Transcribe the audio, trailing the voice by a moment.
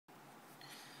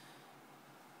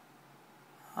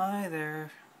Hi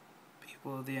there,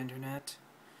 people of the internet.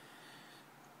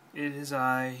 It is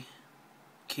I,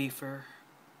 Kiefer,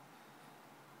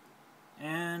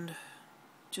 and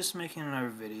just making another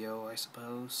video, I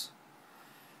suppose.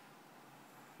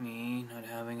 Me not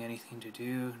having anything to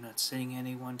do, not seeing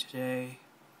anyone today,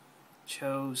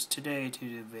 chose today to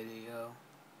do video.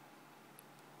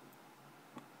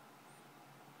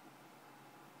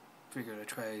 Figured I'd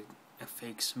try a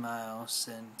fake smile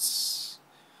since,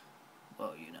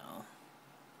 well, you know,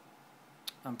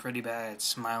 I'm pretty bad at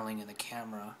smiling in the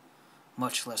camera,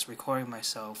 much less recording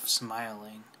myself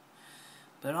smiling.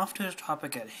 But off to the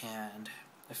topic at hand.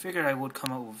 I figured I would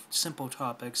come up with simple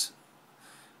topics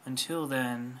until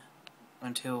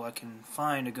I can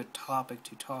find a good topic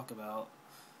to talk about.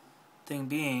 Thing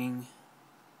being,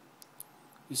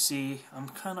 you see, I'm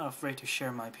kind of afraid to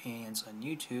share my opinions on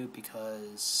YouTube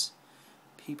because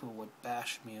people would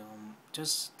bash me on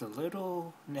just the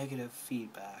little negative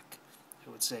feedback. I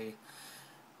would say,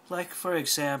 like for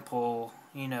example,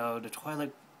 you know, the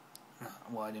Twilight.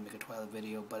 Well, I didn't make a Twilight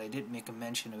video, but I did make a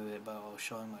mention of it while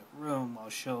showing my room,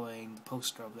 while showing the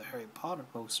poster of the Harry Potter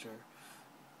poster.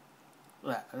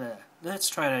 Let's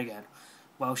try that again.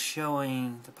 While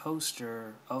showing the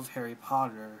poster of Harry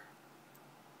Potter,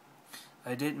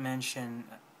 I did mention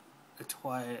the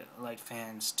Twilight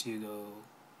fans to go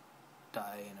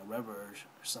die in a river or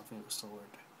something of the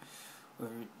sort, or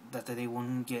that they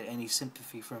wouldn't get any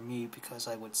sympathy from me because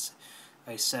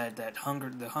I said that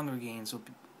the Hunger Games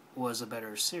was a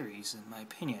better series in my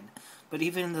opinion. But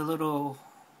even the little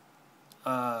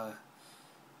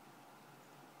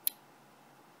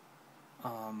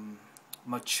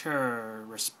mature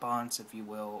response, if you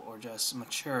will, or just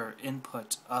mature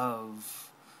input of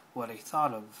what I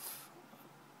thought of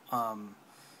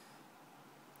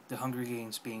the Hunger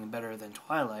Games being better than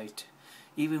Twilight,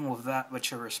 even with that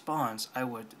mature response, I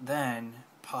would then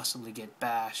possibly get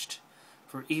bashed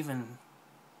for even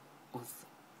with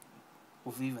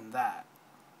even that.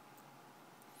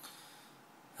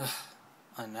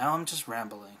 And now I'm just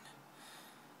rambling.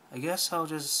 I guess I'll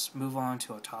just move on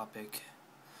to a topic,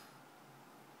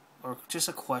 or just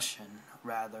a question,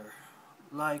 rather.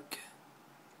 Like,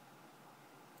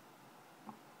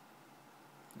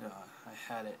 I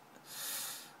had it.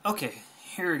 Okay,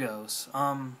 here it goes.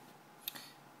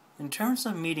 In terms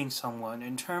of meeting someone,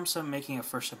 in terms of making a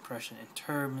first impression, in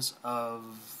terms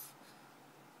of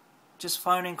just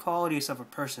finding qualities of a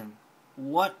person,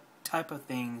 what type of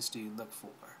things do you look for?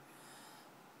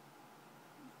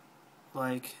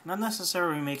 Like, not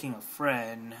necessarily making a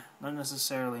friend, not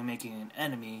necessarily making an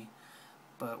enemy,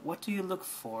 but what do you look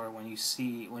for when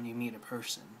you meet a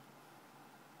person?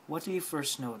 What do you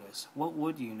first notice? What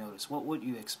would you notice? What would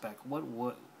you expect?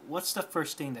 What's the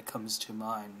first thing that comes to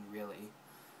mind, really?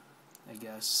 I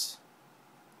guess.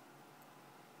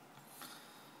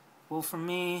 Well, for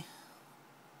me,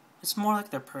 it's more like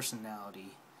their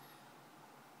personality.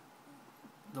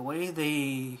 The way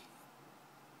they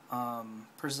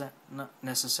present, not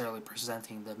necessarily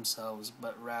presenting themselves,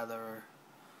 but rather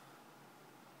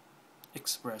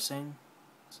expressing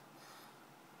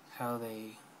how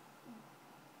they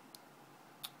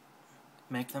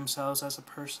make themselves as a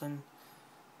person.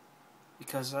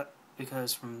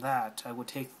 Because from that I would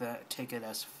take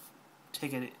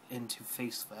it into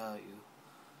face value.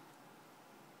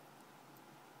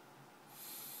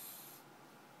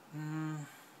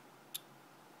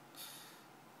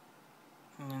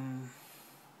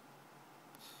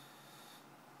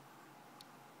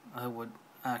 I would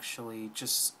actually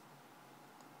just,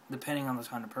 depending on the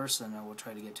kind of person, I would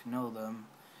try to get to know them.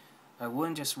 I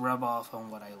wouldn't just rub off on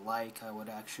what I like. I would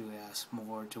actually ask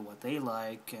more to what they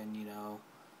like, and you know,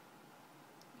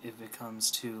 if it comes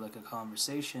to like a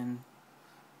conversation,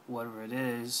 whatever it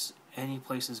is, any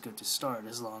place is good to start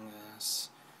as long as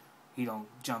you don't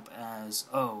jump as,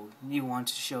 oh, you want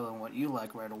to show them what you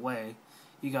like right away.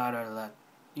 You gotta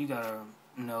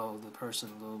know the person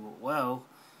a little bit well,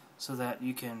 so that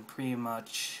you can pretty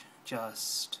much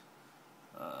just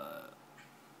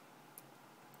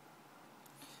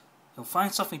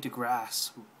find something to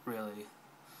grasp, really.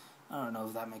 I don't know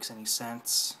if that makes any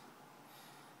sense.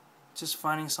 Just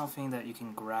finding something that you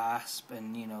can grasp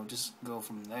and, you know, just go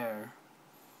from there.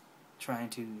 Trying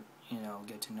to, you know,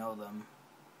 get to know them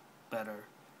better.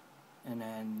 And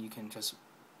then you can just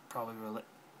probably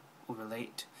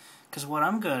relate. Because what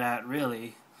I'm good at,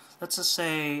 really, let's just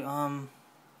say, oh,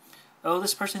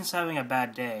 this person's having a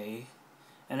bad day,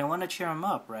 and I want to cheer him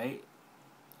up, right?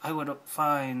 I would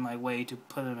find my way to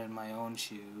put him in my own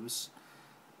shoes.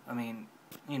 I mean,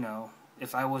 you know,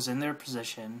 if I was in their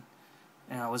position,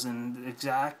 and I was in the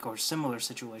exact or similar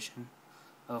situation,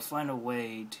 I'll find a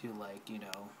way to, like, you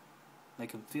know,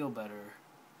 make him feel better,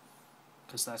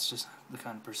 because that's just the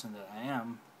kind of person that I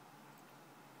am.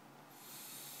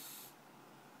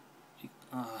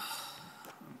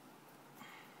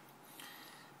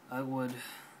 I would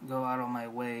go out on my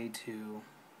way to,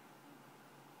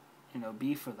 you know,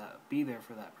 be there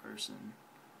for that person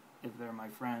if they're my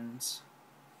friends.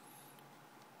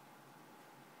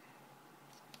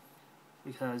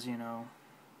 Because, you know,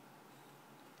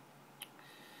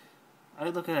 I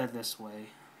look at it this way.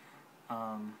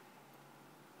 I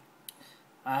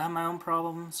have my own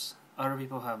problems, other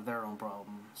people have their own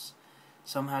problems.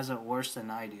 Some has it worse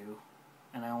than I do,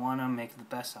 and I want to make the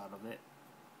best out of it.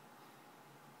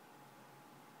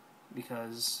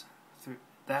 Because through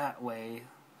that way,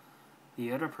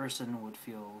 the other person would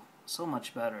feel so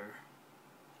much better.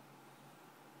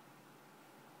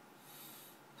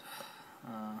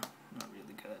 Not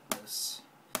really good at this.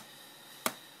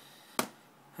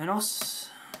 And also,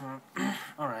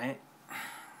 alright.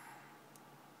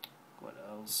 What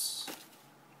else?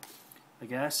 I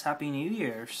guess Happy New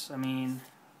Year's. I mean,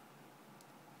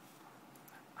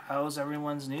 how's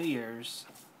everyone's New Year's?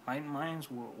 Mine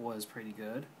was pretty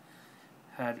good.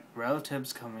 Had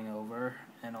relatives coming over,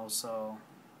 and also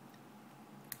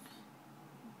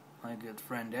my good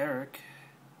friend Eric.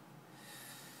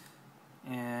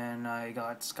 And I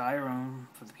got Skyrim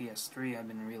for the PS3. I've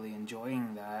been really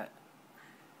enjoying that.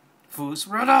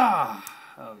 Fusrada!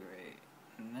 Oh, great.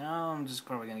 Now I'm just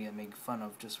probably gonna get made fun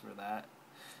of just for that.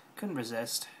 Couldn't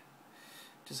resist.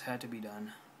 Just had to be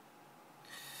done.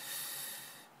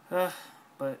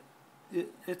 But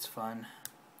it's fun.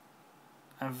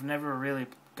 I've never really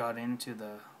got into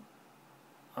the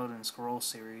Elden Scrolls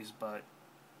series, but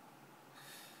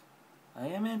I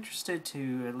am interested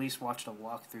to at least watch the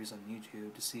walkthroughs on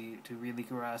YouTube to really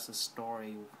grasp the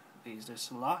story, because there's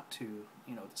a lot to,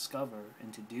 you know, discover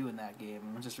and to do in that game.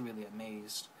 I'm just really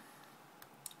amazed.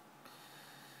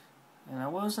 And I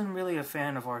wasn't really a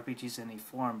fan of RPGs in any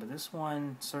form, but this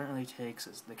one certainly takes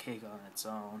the cake on its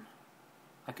own.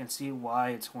 I can see why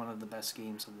it's one of the best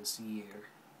games of this year.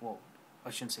 Well,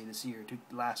 I shouldn't say this year,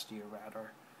 last year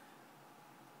rather.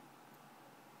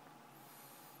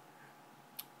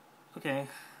 Okay,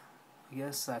 I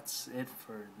guess that's it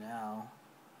for now.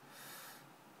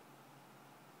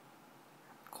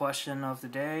 Question of the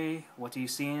day: what do you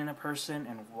see in a person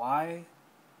and why?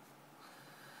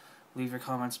 Leave your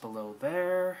comments below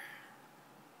there.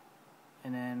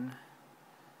 And then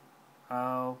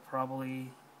I'll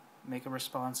probably make a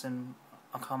response and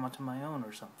a comment of my own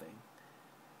or something.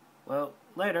 Well,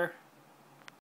 later.